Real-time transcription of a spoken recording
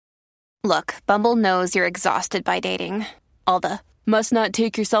Look, Bumble knows you're exhausted by dating. All the must not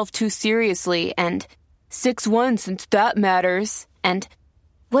take yourself too seriously and 6'1" since that matters. And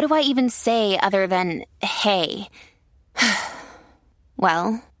what do I even say other than hey?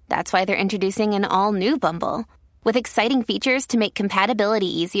 Well, that's why they're introducing an all-new Bumble with exciting features to make compatibility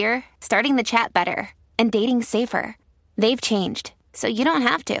easier, starting the chat better, and dating safer. They've changed, so you don't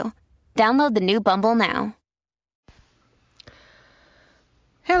have to. Download the new Bumble now.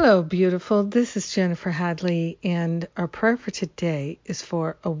 Hello, beautiful. This is Jennifer Hadley, and our prayer for today is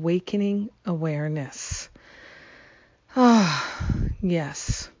for awakening awareness.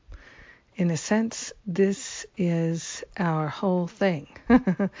 Yes. In a sense, this is our whole thing,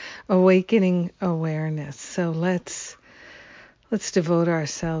 awakening awareness. So let's devote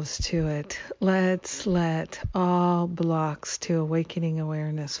ourselves to it. Let's let all blocks to awakening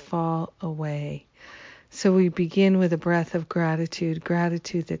awareness fall away. So we begin with a breath of gratitude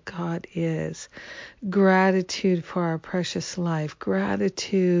that God is, gratitude for our precious life,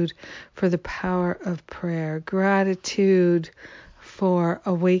 gratitude for the power of prayer, gratitude for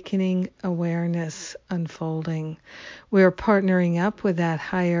awakening awareness unfolding. We're partnering up with that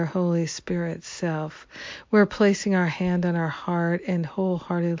higher Holy Spirit self. We're placing our hand on our heart and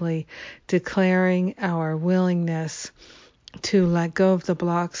wholeheartedly declaring our willingness to let go of the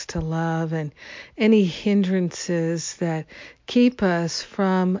blocks to love and any hindrances that keep us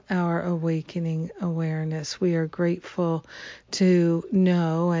from our awakening awareness. We are grateful to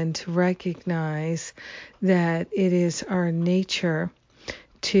know and to recognize that it is our nature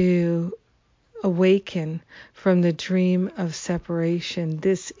to awaken from the dream of separation.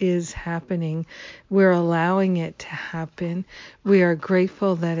 This is happening. We're allowing it to happen. We are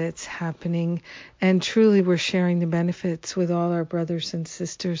grateful that it's happening. And truly we're sharing the benefits with all our brothers and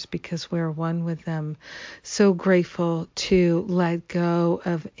sisters because we're one with them. So grateful to let go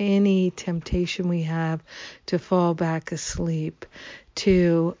of any temptation we have to fall back asleep,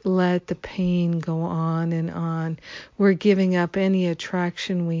 to let the pain go on and on. We're giving up any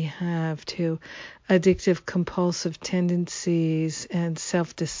attraction we have to addictive compulsive tendencies and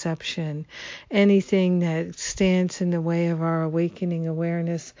self-deception. Anything that stands in the way of our awakening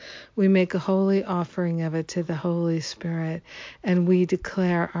awareness, we make a holy offering of it to the Holy Spirit, and we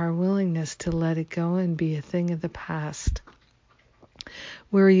declare our willingness to let it go and be a thing of the past.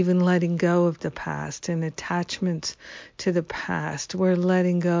 We're even letting go of the past and attachments to the past. We're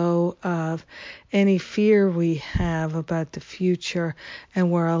letting go of any fear we have about the future,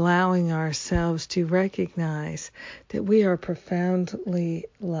 and we're allowing ourselves to recognize that we are profoundly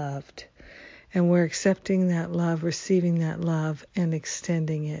loved. And we're accepting that love, receiving that love, and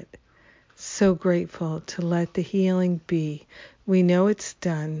extending it. So grateful to let the healing be. We know it's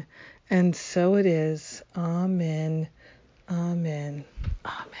done, and so it is. Amen. Amen.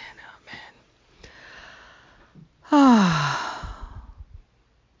 Amen. Amen.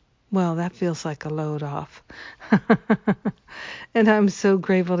 Well, that feels like a load off. And I'm so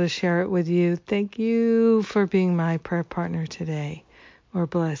grateful to share it with you. Thank you for being my prayer partner today. We're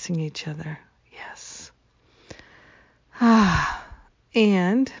blessing each other. Yes.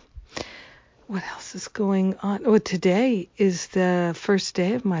 And what else is going on? Well, today is the first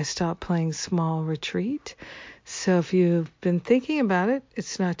day of my Stop Playing Small retreat. So if you've been thinking about it,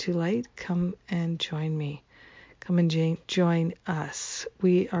 it's not too late. Come and join me. Come and join us.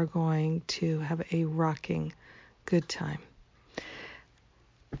 We are going to have a rocking good time.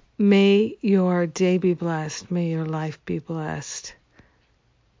 May your day be blessed. May your life be blessed.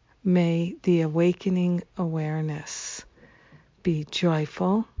 May the awakening awareness be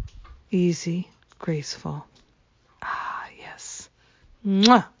joyful, easy, graceful. Yes.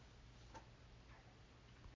 Mwah!